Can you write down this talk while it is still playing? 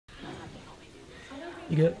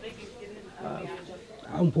You get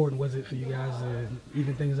how important was it for you guys to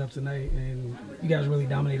even things up tonight, and you guys really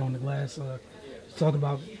dominate on the glass? Talk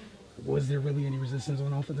about, was there really any resistance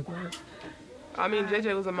on offensive glass? I mean,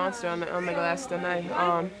 JJ was a monster on the glass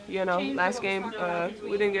tonight. You know, last game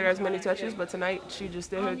we didn't get her as many touches, but tonight she just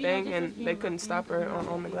did her thing, and they couldn't stop her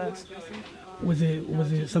on the glass. Was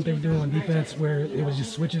it something to do on defense where it was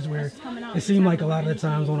just switches, where it seemed like a lot of the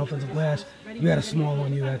times on offensive glass you had a small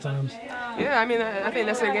on you at times? Yeah, I mean, I think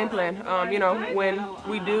that's their game plan. You know, when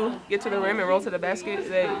we do get to the rim and roll to the basket,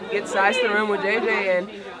 they get size to the rim with JJ, and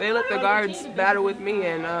they let the guards battle with me,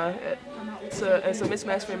 and it's a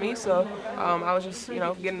mismatch for me. So I was just, you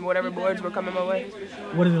know, getting whatever boards were coming my way.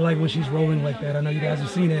 What is it like when she's rolling like that? I know you guys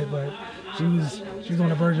have seen it, but she's on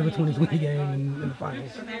the verge of a 2020 game in the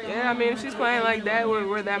finals. Yeah, I mean, if she's playing like that,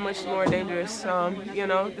 we're that much more dangerous. You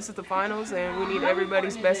know, this is the finals, and we need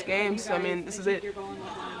everybody's best games. I mean, this is it.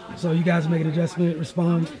 So you guys make an adjustment,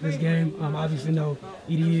 respond this game. Obviously, no,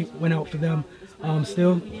 ED went out for them.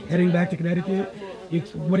 Still heading back to Connecticut.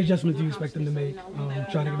 What adjustment do you expect them to make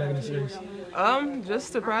trying to get back in the series?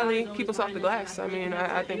 Just to probably keep us off the glass. I mean,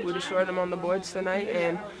 I think we destroyed them on the boards tonight,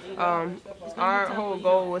 and our whole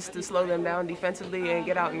goal was to slow them down defensively and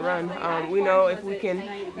get out and run. We know if we can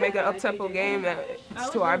make an up-tempo game, that it's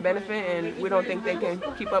to our benefit, and we don't think they can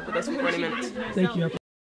keep up with us for 20 minutes. Thank you.